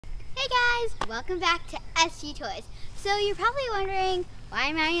Hey guys, welcome back to SG Toys. So you're probably wondering, why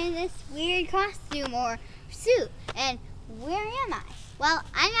am I in this weird costume or suit? And where am I? Well,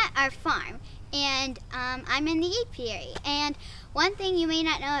 I'm at our farm and I'm in the apiary. And one thing you may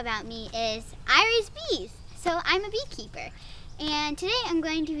not know about me is I raise bees. So I'm a beekeeper. And today I'm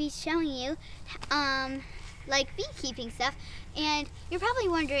going to be showing you like beekeeping stuff. And you're probably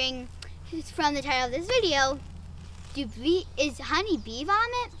wondering, from the title of this video, is honey bee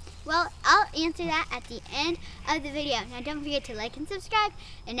vomit? Well, I'll answer that at the end of the video. Now don't forget to like and subscribe.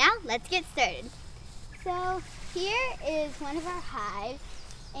 And now let's get started. So here is one of our hives,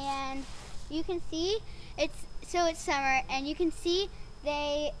 and you can see it's summer, and you can see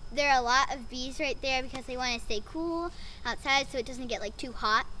there are a lot of bees right there because they want to stay cool outside so it doesn't get like too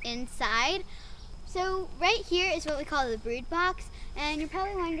hot inside. So right here is what we call the brood box, and you're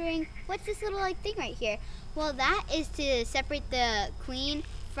probably wondering, what's this little like thing right here? Well, that is to separate the queen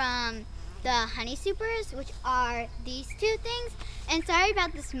from the honey supers, which are these two things. And sorry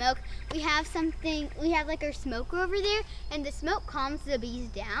about the smoke. We have like our smoker over there, and the smoke calms the bees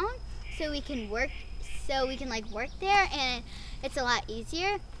down so we can work there, and it's a lot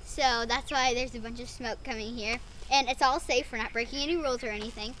easier. So that's why there's a bunch of smoke coming here, and it's all safe. We're not breaking any rules or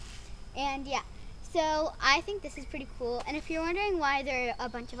anything. And yeah, so I think this is pretty cool. And if you're wondering why there are a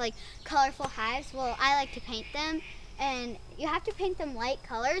bunch of like colorful hives, well, I like to paint them. And you have to paint them light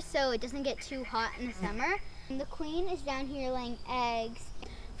colors so it doesn't get too hot in the summer. And the queen is down here laying eggs.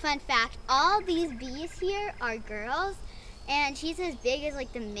 Fun fact, all these bees here are girls, and she's as big as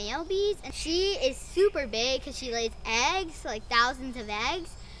like the male bees. And she is super big because she lays eggs, like thousands of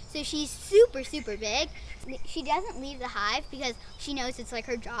eggs. So she's super, super big. She doesn't leave the hive because she knows it's like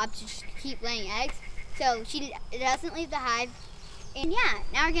her job to just keep laying eggs. So she doesn't leave the hive. And yeah,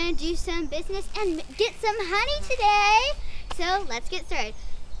 now we're gonna do some business and get some honey today. So let's get started.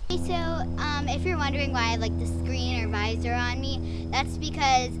 Okay, so if you're wondering why I have like the screen or visor on me, that's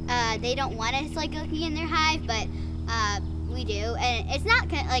because they don't want us like looking in their hive, but we do, and it's not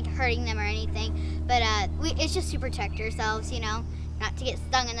gonna, like hurting them or anything. But it's just to protect ourselves, you know, not to get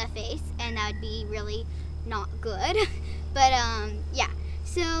stung in the face, and that would be really not good. But yeah,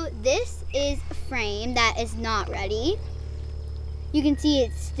 so this is a frame that is not ready. You can see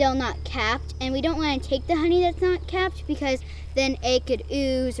it's still not capped, and we don't want to take the honey that's not capped because then it could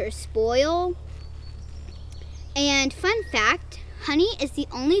ooze or spoil. And fun fact, honey is the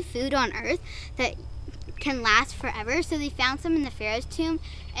only food on earth that can last forever. So they found some in the Pharaoh's tomb,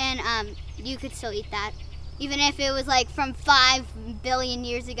 and you could still eat that. Even if it was like from 5 billion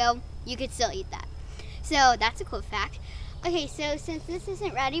years ago, you could still eat that. So that's a cool fact. Okay, so since this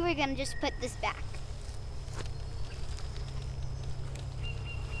isn't ready, we're gonna just put this back.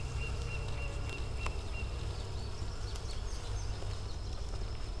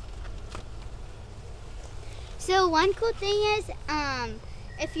 So one cool thing is,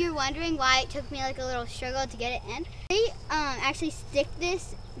 if you're wondering why it took me like a little struggle to get it in, they actually stick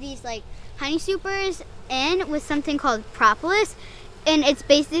these like honey supers in with something called propolis, and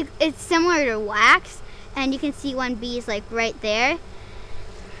it's similar to wax, and you can see one bee is like right there,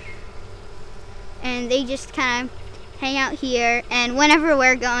 and they just kind of hang out here, and whenever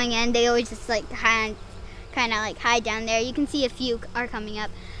we're going in, they always just like kind of like hide down there. You can see a few are coming up.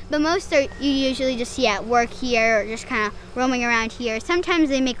 But most you usually just see at work here, or just kind of roaming around here. Sometimes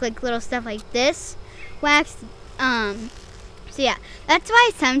they make like little stuff like this wax. So yeah, that's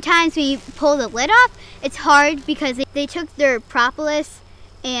why sometimes when you pull the lid off, it's hard because they took their propolis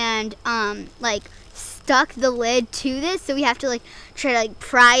and like stuck the lid to this. So we have to like try to like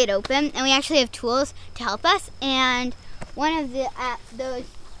pry it open, and we actually have tools to help us. And one of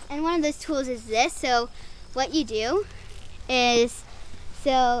those tools is this. So what you do is,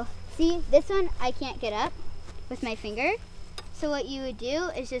 so see, this one I can't get up with my finger. So what you would do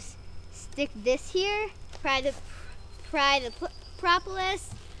is just stick this here, pry the propolis,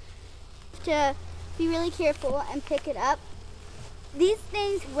 to be really careful and pick it up. These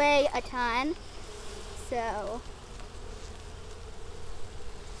things weigh a ton. So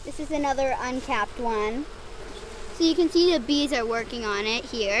this is another uncapped one. So you can see the bees are working on it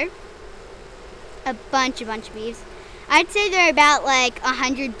here. A bunch of bees. I'd say there are about like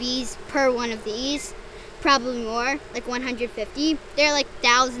 100 bees per one of these, probably more, like 150. There are like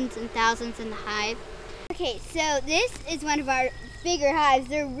thousands and thousands in the hive. Okay, so this is one of our bigger hives.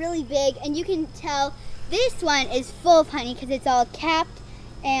 They're really big, and you can tell this one is full of honey because it's all capped,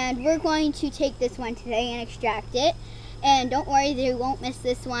 and we're going to take this one today and extract it. And don't worry, they won't miss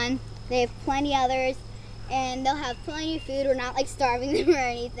this one. They have plenty others, and they'll have plenty of food. We're not like starving them or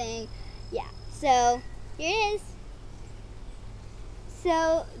anything. Yeah, so here it is.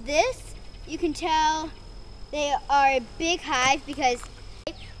 So this, you can tell they are a big hive because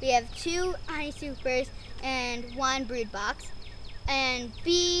we have 2 honey supers and 1 brood box. And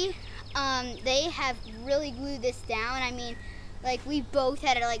B, they have really glued this down. I mean, like we both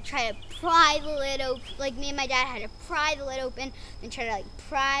had to like try to pry the lid open. Like me and my dad had to pry the lid open and try to like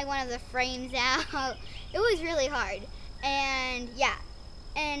pry one of the frames out. It was really hard. And yeah,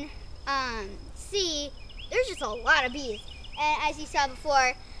 and C, there's just a lot of bees. And as you saw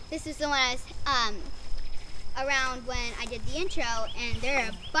before, this is the one I was around when I did the intro, and there are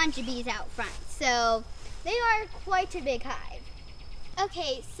a bunch of bees out front. So they are quite a big hive.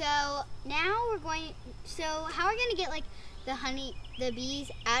 Okay, so now how we're gonna get like the bees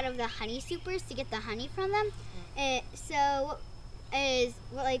out of the honey supers to get the honey from them.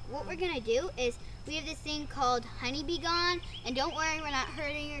 What we're gonna do is we have this thing called Honey Bee Gone, and don't worry, we're not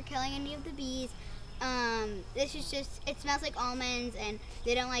hurting or killing any of the bees. This is just, it smells like almonds and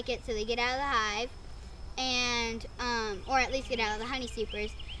they don't like it, so they get out of the hive, and or at least get out of the honey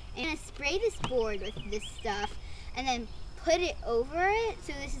supers. And I'm gonna spray this board with this stuff and then put it over it,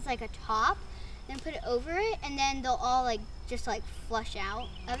 so this is like a top, then put it over it, and then they'll all like just like flush out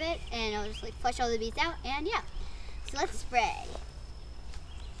of it, and it'll just like flush all the bees out. And yeah, so let's spray.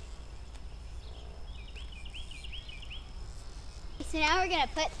 So now we're gonna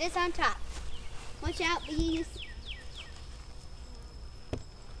put this on top. Watch out, bees.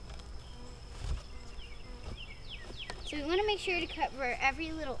 So we want to make sure to cover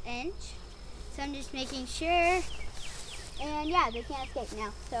every little inch. So I'm just making sure. And yeah, they can't escape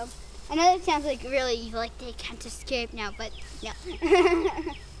now. So I know that sounds like really like they can't escape now, but no.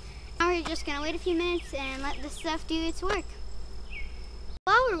 Now we're just gonna wait a few minutes and let this stuff do its work.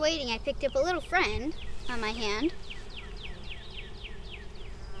 While we're waiting, I picked up a little friend on my hand.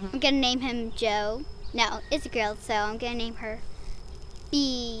 I'm gonna name him Joe. No, it's a girl, so I'm gonna name her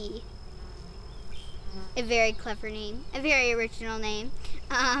Bee. A very clever name, a very original name.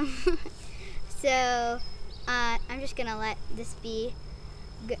 So I'm just gonna let this bee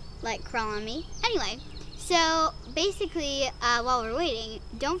like crawl on me. Anyway, so basically while we're waiting,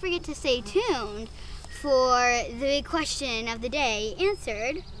 don't forget to stay tuned for the big question of the day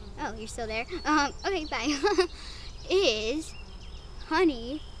answered. Oh, you're still there? Okay, bye. Is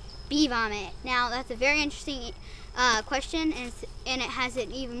honey bee vomit? Now that's a very interesting question, and it has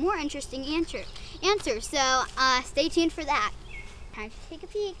an even more interesting answer. So stay tuned for that. Time to take a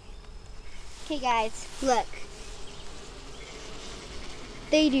peek. Okay guys, look.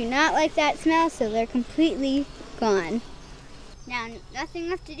 They do not like that smell, so they're completely gone. Now nothing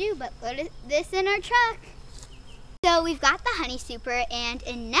left to do but put this in our truck. So we've got the honey super, and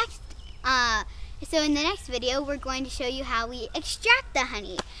in the next video we're going to show you how we extract the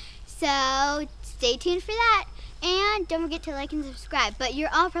honey. So stay tuned for that, and don't forget to like and subscribe. But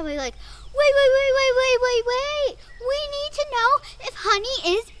you're all probably like, wait, we need to know if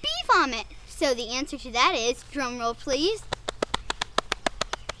honey is bee vomit. So the answer to that is, drum roll please,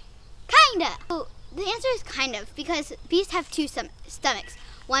 kinda. So the answer is kind of, because bees have 2 stomachs,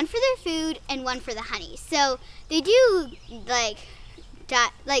 one for their food and one for the honey. So they do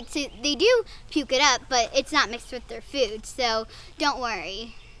so they do puke it up, but it's not mixed with their food, so don't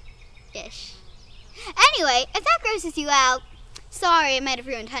worry. Ish. Anyway, if that grosses you out, sorry, I might have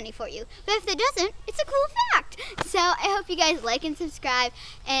ruined honey for you. But if it doesn't, it's a cool fact. So I hope you guys like and subscribe,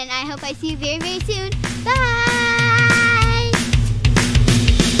 and I hope I see you very, very soon.